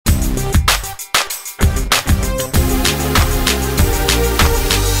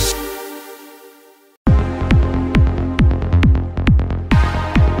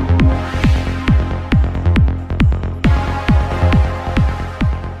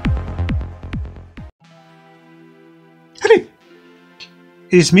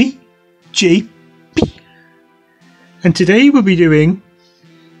is me, JP, and today we'll be doing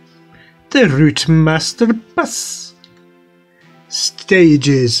the Routemaster bus.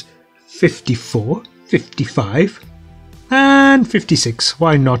 Stages 54, 55 and 56.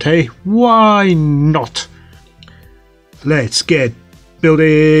 Why not, eh? Why not? Let's get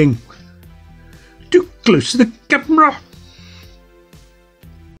building. Too close to the camera.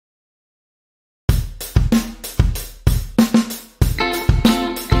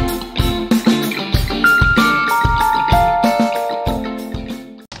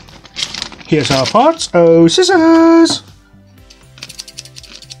 Here's our parts. Oh, scissors!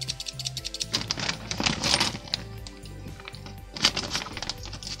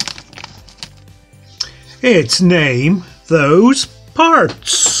 It's name those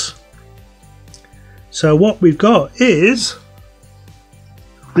parts. So what we've got is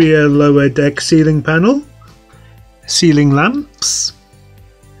rear lower deck ceiling panel, ceiling lamps,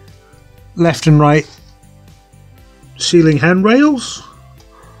 left and right ceiling handrails,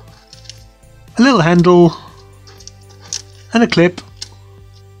 a little handle and a clip,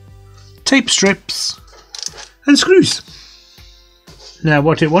 tape strips and screws. Now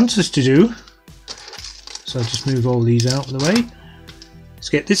what it wants us to do, so I'll just move all these out of the way, let's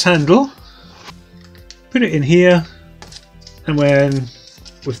get this handle, put it in here, and when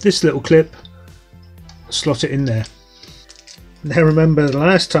with this little clip slot it in there. Now remember the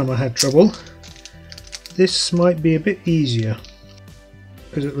last time I had trouble, this might be a bit easier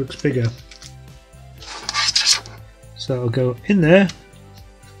because it looks bigger. So I'll go in there,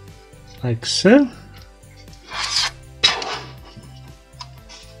 like so.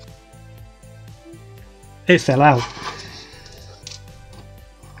 It fell out.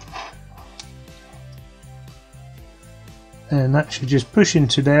 And that should just push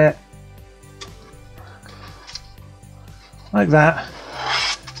into there, like that.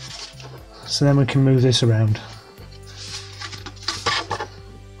 So then we can move this around.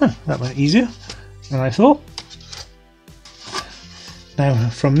 That went easier than I thought. Now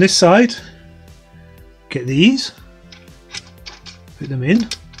from this side, get these, put them in,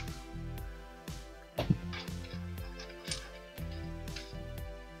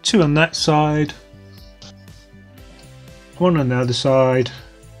 two on that side, one on the other side,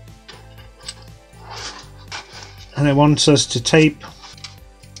 and it wants us to tape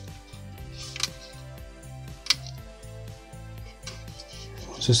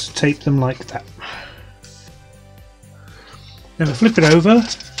them like that. Then we flip it over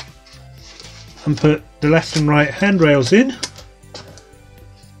and put the left and right handrails in,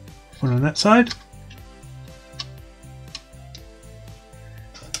 one on that side.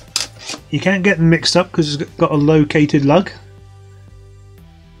 You can't get them mixed up because it's got a located lug.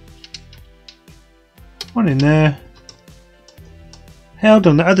 One in there, held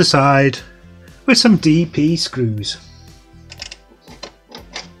on the other side with some DP screws.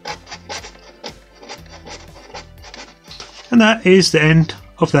 And that is the end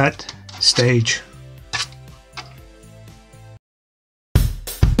of that stage.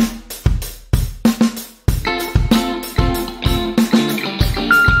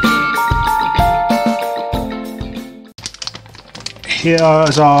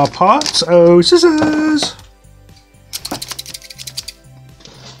 Here's our parts. Oh, scissors!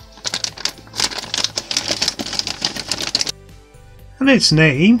 And let's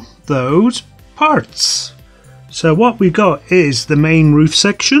name those parts. So what we've got is the main roof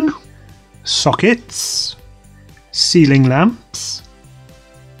section, sockets, ceiling lamps,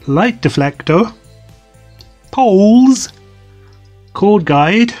 light deflector, poles, cord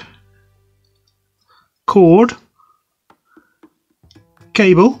guide, cord,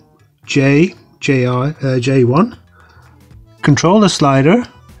 cable, J1, controller slider,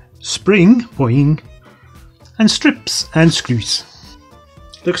 spring, boing, and strips and screws.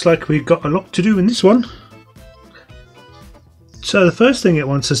 Looks like we've got a lot to do in this one. So the first thing it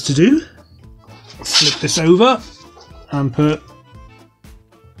wants us to do, flip this over and put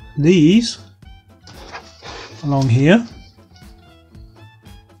these along here.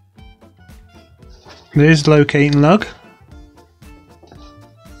 There's the locating lug.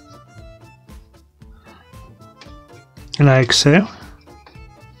 Like so.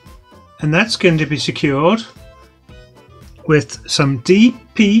 And that's going to be secured with some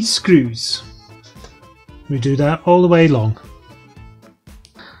DP screws. We do that all the way along.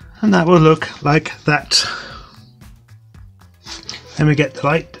 And that will look like that. Then we get the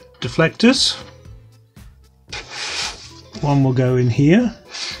light deflectors. One will go in here,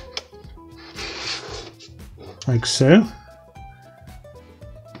 like so.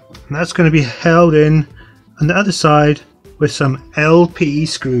 And that's going to be held in on the other side with some LP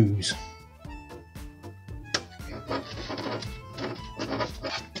screws.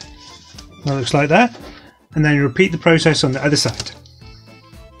 That looks like that, and then you repeat the process on the other side.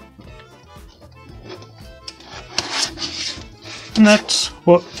 And that's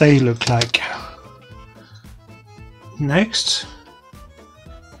what they look like. Next,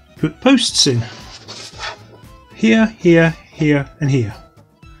 put posts in. Here, here, here and here.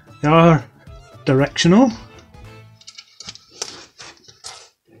 They are directional,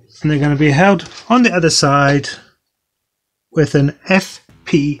 and they're going to be held on the other side with an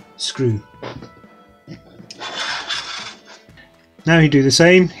FP screw. Now you do the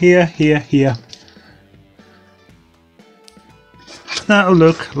same here, here, here. That'll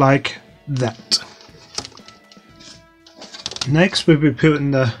look like that. Next we'll be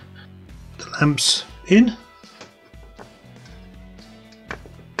putting the lamps in.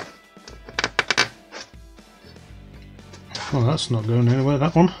 Well, that's not going anywhere,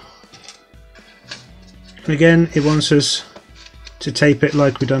 that one. And again, it wants us to tape it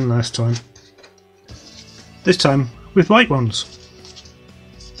like we done last time. This time with white ones.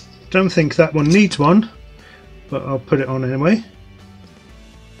 Don't think that one needs one, but I'll put it on anyway.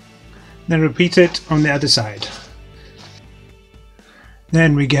 Then repeat it on the other side.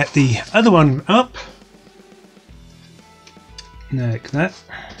 Then we get the other one up, like that.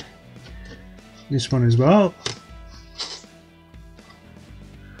 This one as well.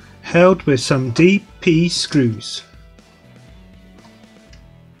 Held with some DP screws.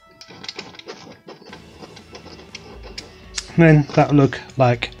 And then that'll look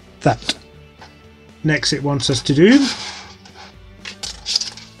like that. Next it wants us to do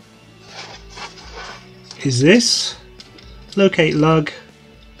is this. Locate lug,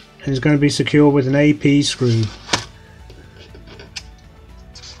 and it's going to be secure with an AP screw.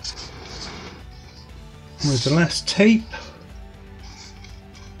 Where's the last tape?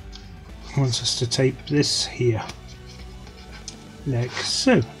 It wants us to tape this here, like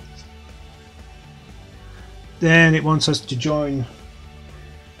so. Then it wants us to join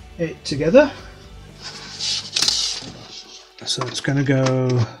it together. So it's going to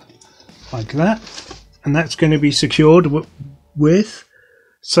go like that, and that's going to be secured with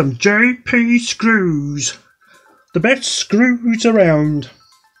some JP screws, the best screws around.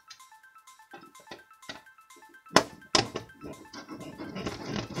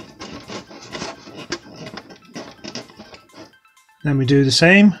 Then we do the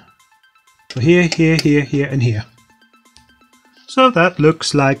same for here, here, here, here and here. So that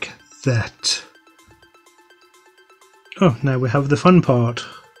looks like that. Oh, now we have the fun part.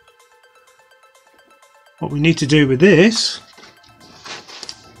 What we need to do with this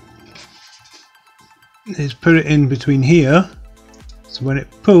is put it in between here, so when it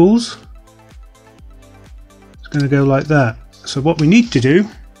pulls it's going to go like that. So what we need to do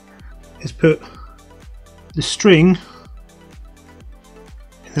is put the string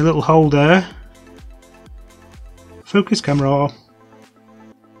in the little hole there. Focus camera. There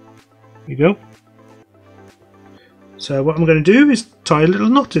you go. So what I'm going to do is tie a little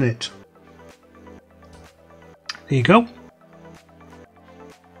knot in it. There you go.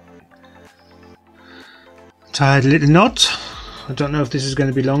 Tied a little knot. I don't know if this is going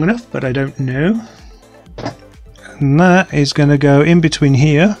to be long enough, but I don't know. And that is going to go in between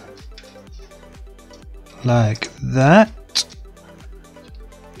here, like that.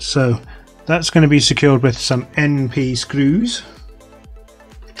 So that's going to be secured with some NP screws.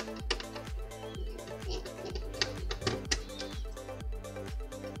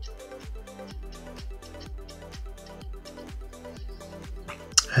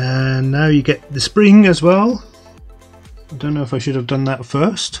 And now you get the spring as well. I don't know if I should have done that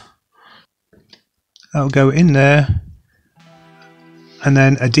first. I'll go in there, and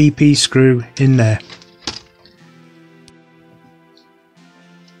then a DP screw in there.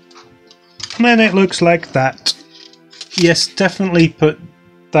 And then it looks like that. Yes, definitely put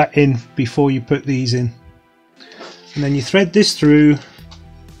that in before you put these in. And then you thread this through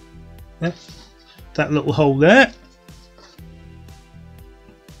that little hole there.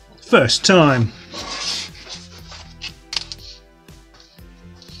 First time.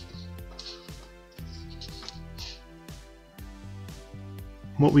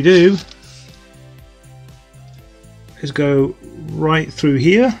 What we do is go right through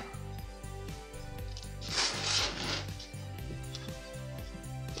here.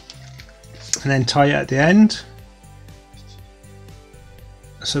 And then tie it at the end.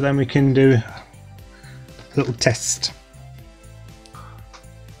 So then we can do a little test.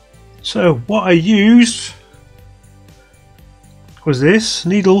 So what I used was this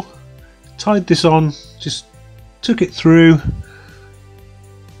needle, tied this on just took it through,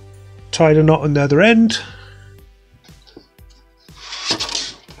 tied a knot on the other end.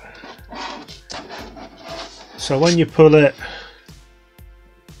 So when you pull it,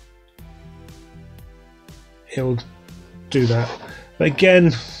 it'll do that. But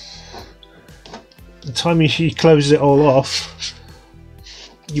again, the time she closes it all off,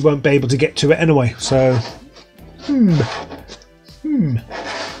 you won't be able to get to it anyway. So,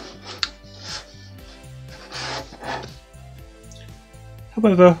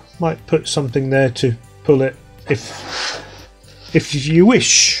 However, might put something there to pull it if you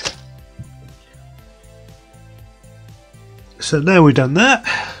wish. So now we've done that,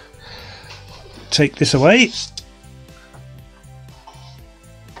 take this away,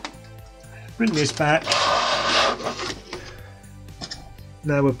 bring this back.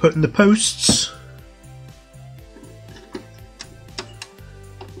 Now we're putting the posts.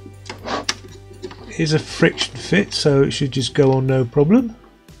 Here's a friction fit, so it should just go on no problem.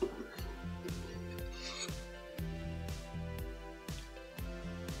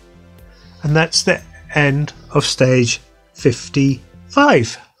 And that's the end of stage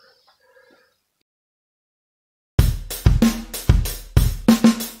 55.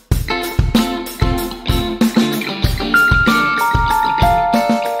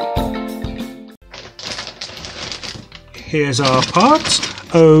 Here's our parts.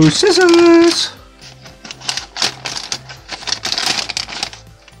 Oh, scissors!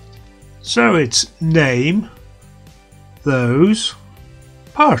 So it's name those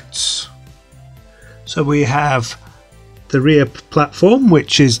parts. So we have the rear platform,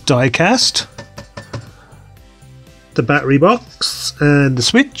 which is die cast, the battery box and the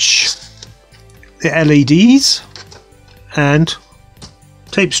switch, the LEDs and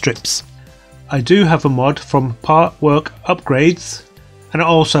tape strips. I do have a mod from Part Work Upgrades, and I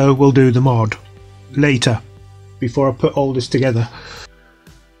also will do the mod later before I put all this together.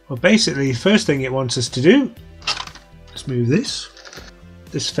 Well, basically the first thing it wants us to do, let's move this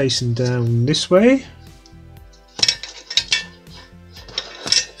facing down this way.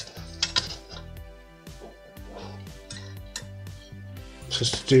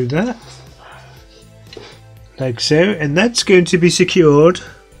 Just to do that, like so, and that's going to be secured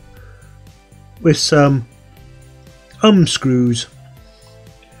with some screws,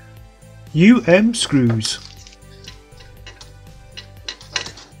 screws.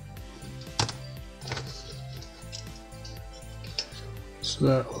 So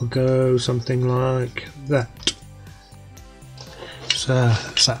that will go something like that. So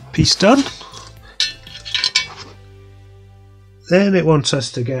that's that piece done. Then it wants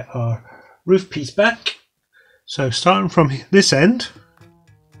us to get our roof piece back. So starting from this end,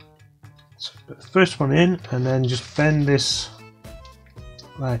 so put the first one in and then just bend this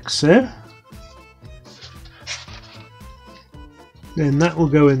like so. Then that will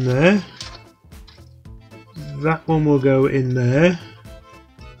go in there. That one will go in there.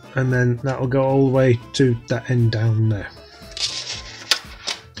 And then that will go all the way to that end down there.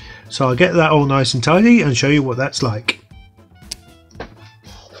 So I'll get that all nice and tidy and show you what that's like.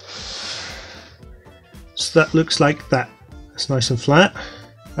 So that looks like that. It's nice and flat.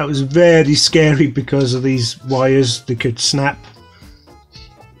 That was very scary because of these wires. They could snap,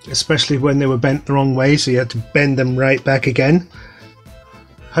 especially when they were bent the wrong way, so you had to bend them right back again.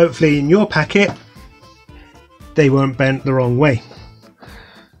 Hopefully in your packet they weren't bent the wrong way.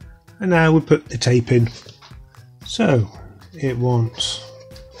 And now we put the tape in. So it wants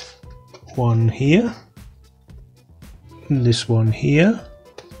one here, and this one here,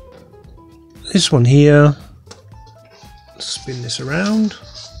 this one here. Spin this around.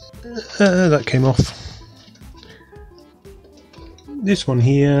 That came off. This one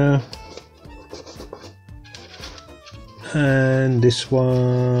here, and this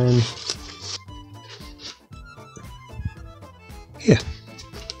one here.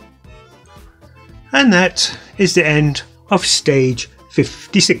 And that is the end of stage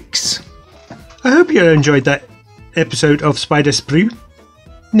 56. I hope you enjoyed that episode of Spider Sprue.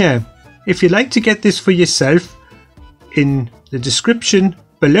 Now, if you'd like to get this for yourself, in the description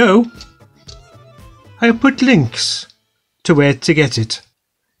below, I'll put links to where to get it.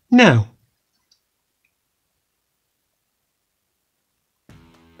 Now,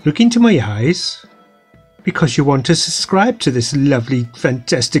 look into my eyes, because you want to subscribe to this lovely,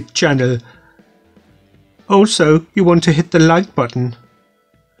 fantastic channel. Also, you want to hit the like button.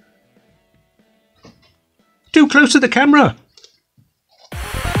 Too close to the camera!